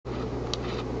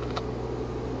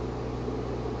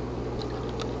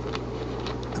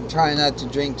trying not to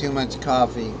drink too much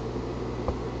coffee.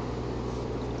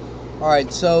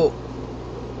 Alright, so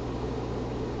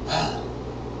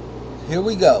here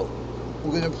we go.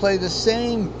 We're going to play the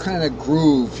same kind of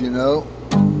groove, you know.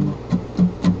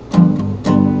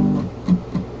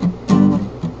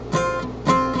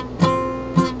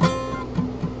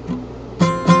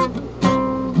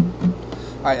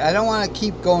 Alright, I don't want to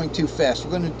keep going too fast.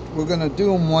 We're gonna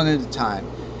do them one at a time.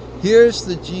 Here's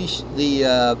the G,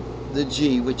 the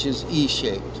G, which is E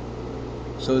shaped.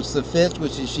 So it's the fifth,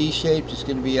 which is G shaped. It's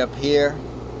going to be up here.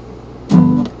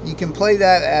 You can play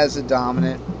that as a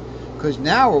dominant, because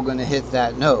now we're going to hit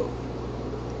that note.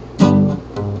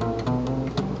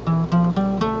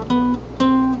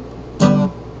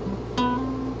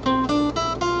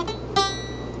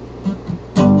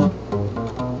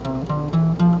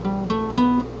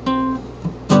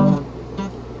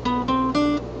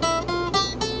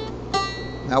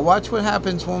 Now watch what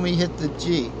happens when we hit the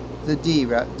G, the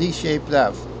D-shaped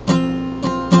F.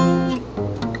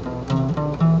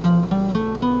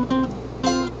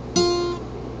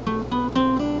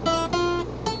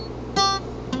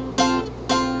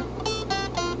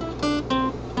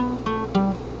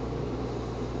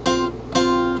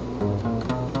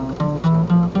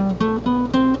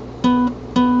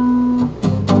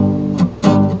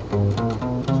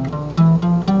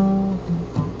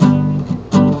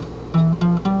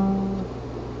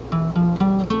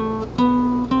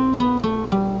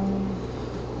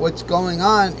 What's going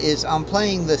on is I'm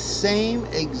playing the same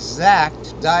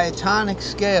exact diatonic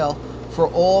scale for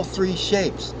all three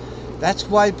shapes. That's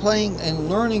why playing and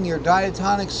learning your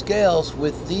diatonic scales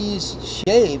with these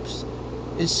shapes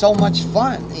is so much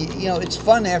fun. You know, it's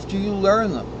fun after you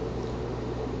learn them.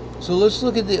 So let's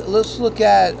look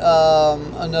at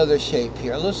another shape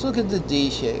here. Let's look at the D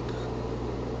shape.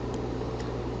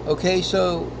 Okay,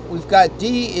 so we've got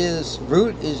D is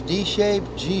root is D shape,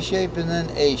 G shape, and then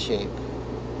A shape.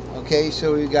 Okay,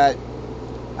 so we got,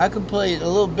 I can play it a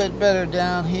little bit better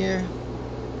down here.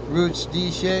 Root's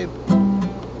D shape.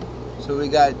 So we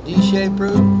got D shape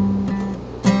root,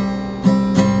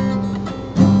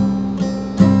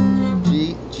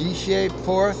 G shape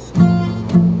fourth,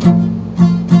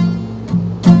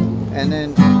 and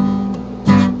then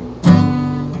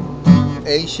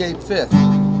A shape fifth.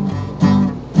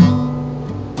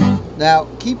 Now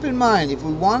keep in mind, if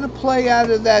we want to play out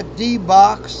of that D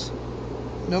box,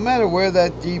 no matter where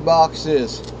that D box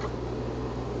is,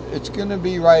 it's going to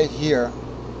be right here.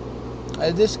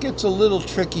 This gets a little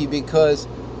tricky because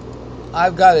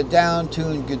I've got a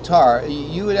down-tuned guitar.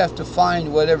 You would have to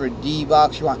find whatever D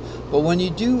box you want. But when you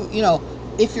do, you know,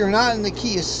 if you're not in the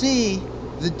key of C,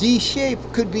 the D shape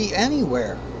could be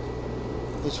anywhere.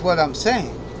 That's what I'm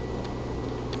saying.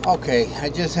 Okay, I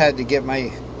just had to get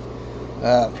my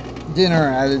dinner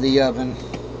out of the oven.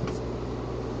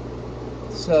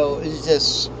 So it's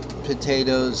just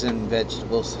potatoes and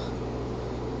vegetables,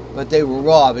 but they were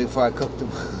raw before I cooked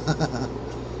them.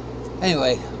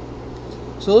 Anyway,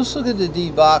 so let's look at the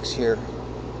D box here.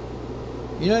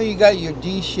 You know, you got your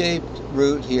D-shaped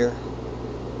root here.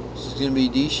 This is going to be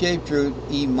D-shaped root,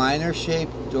 E minor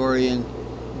shaped Dorian,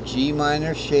 G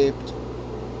minor shaped.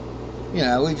 You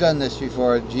know, we've done this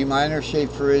before. G minor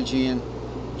shaped Phrygian,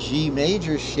 G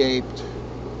major shaped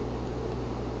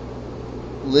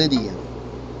Lydian.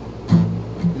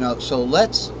 You know, so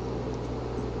let's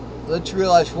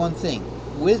realize one thing.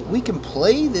 We can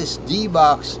play this D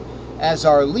box as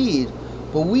our lead,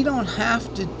 but we don't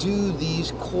have to do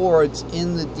these chords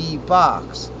in the D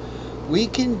box. We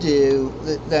can do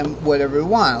them whatever we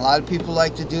want. A lot of people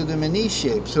like to do them in E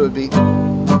shape, so it'd be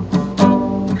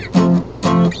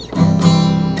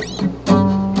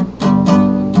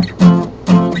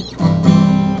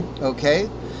okay.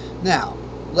 Now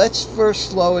let's first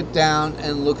slow it down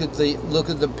and look at the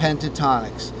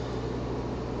pentatonics.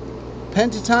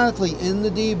 Pentatonically in the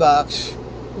D box,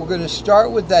 we're going to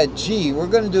start with that G. We're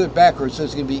going to do it backwards, so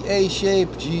it's going to be A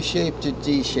shape, G shape to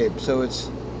D shape. So it's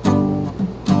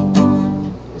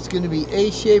going to be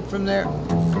A shape from there.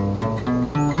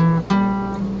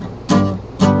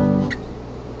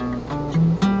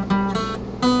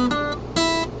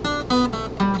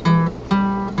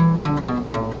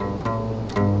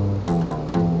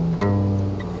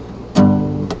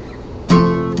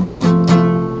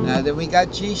 Then we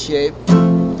got G shape.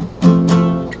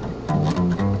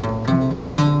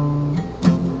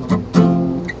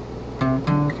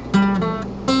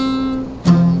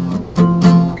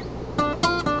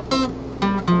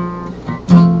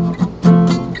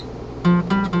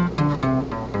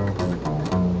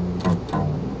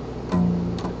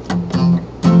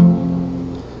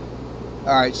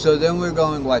 Alright, so then we're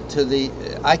going what? To the,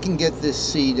 I can get this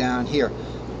C down here.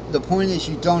 The point is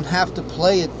you don't have to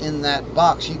play it in that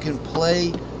box. You can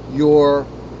play your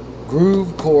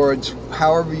groove chords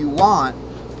however you want,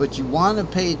 but you want to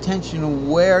pay attention to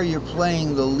where you're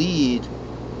playing the lead,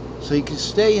 so you can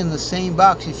stay in the same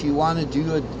box if you want to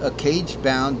do a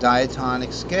cage-bound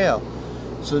diatonic scale.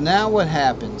 So now what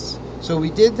happens? So we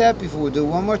did that before. We'll do it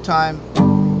one more time.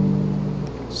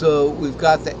 So we've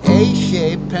got the A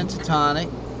shape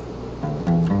pentatonic,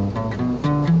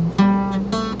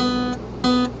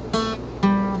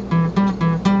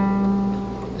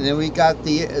 and then we got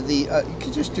the you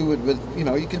can just do it with,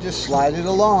 you can just slide it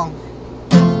along.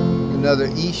 Another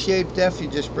E shaped F, you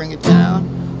just bring it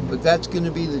down, but that's going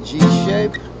to be the G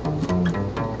shape.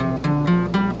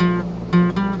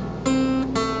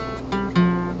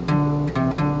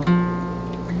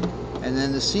 And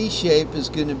then the C shape is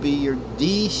going to be your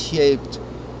D shaped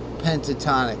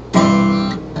pentatonic.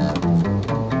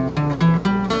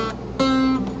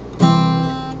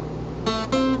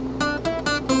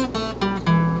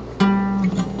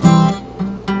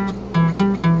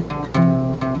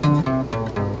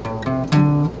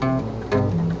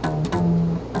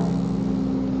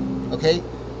 Okay,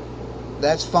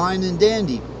 that's fine and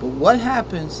dandy, but what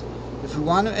happens if we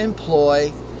want to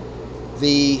employ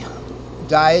the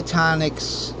diatonic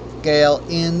scale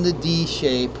in the D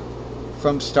shape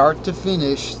from start to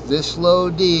finish, this low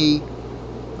D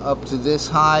up to this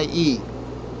high E?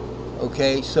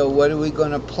 Okay, so what are we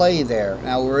going to play there?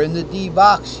 Now we're in the D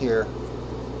box here.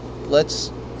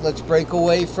 Let's break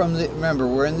away from the, remember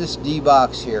we're in this D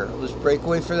box here. Let's break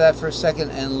away from that for a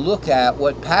second and look at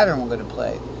what pattern we're going to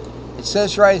play. It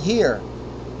says right here,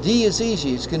 D is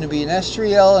easy. It's going to be an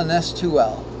S3L and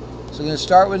S2L. So we're going to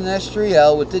start with an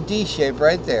S3L with the D shape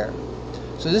right there.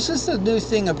 So this is the new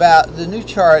thing about the new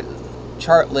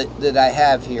chartlet that I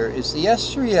have here, is the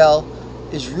S3L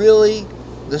is really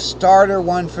the starter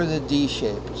one for the D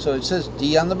shape. So it says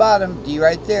D on the bottom, D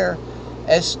right there.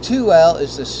 S2L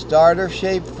is the starter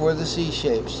shape for the C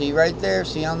shape. C right there,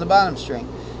 C on the bottom string.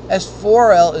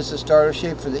 S4L is the starter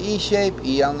shape for the E shape,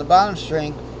 E on the bottom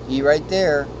string, E right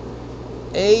there.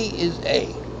 A is A.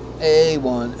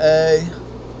 A1, A.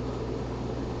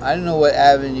 I don't know what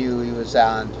avenue he was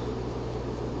on,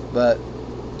 but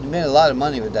he made a lot of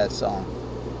money with that song.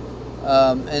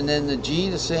 And then the G,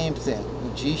 the same thing.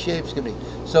 The G shape's going to be.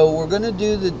 So we're going to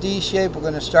do the D shape. We're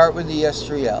going to start with the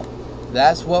S3L.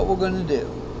 That's what we're going to do.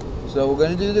 So we're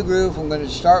going to do the groove. I'm going to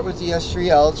start with the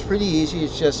S3L. It's pretty easy.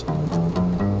 It's just,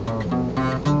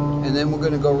 and then we're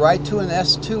going to go right to an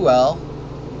S2L.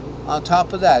 On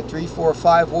top of that, 3, 4,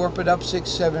 5, warp it up, 6,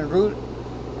 7, root,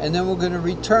 and then we're going to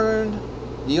return.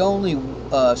 The only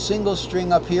single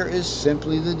string up here is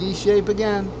simply the D shape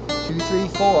again, 2, 3,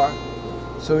 4.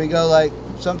 So we go like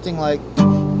something like.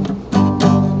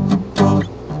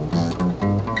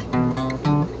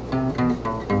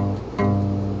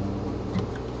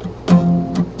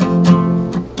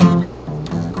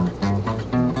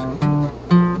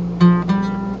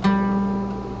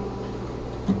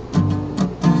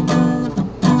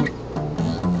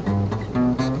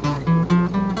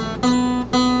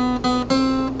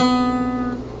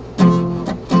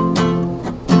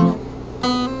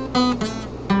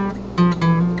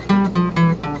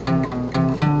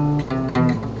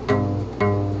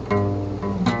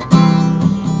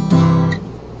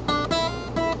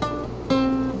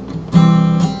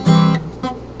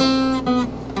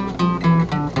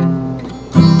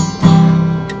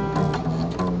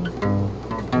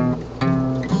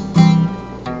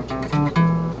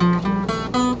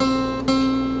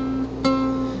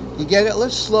 Get it?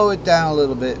 Let's slow it down a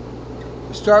little bit.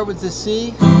 We'll start with the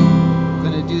C. I'm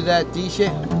going to do that D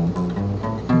shape.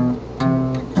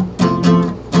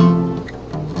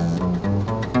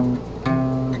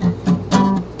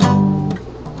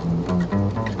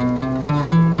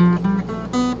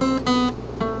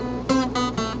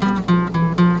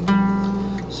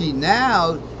 See,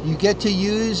 now you get to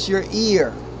use your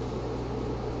ear.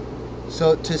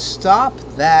 So to stop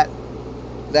that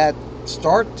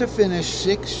start to finish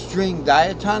 6-string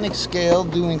diatonic scale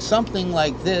doing something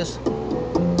like this,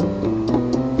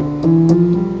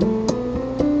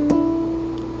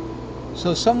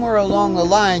 so somewhere along the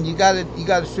line you got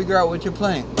to figure out what you're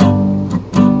playing.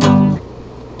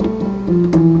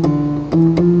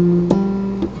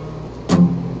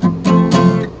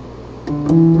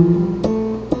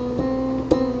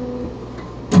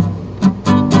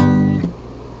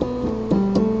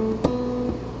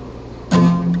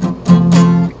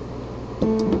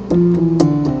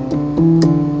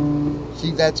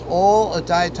 See, that's all a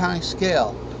diatonic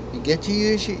scale. You get to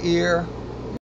use your ear.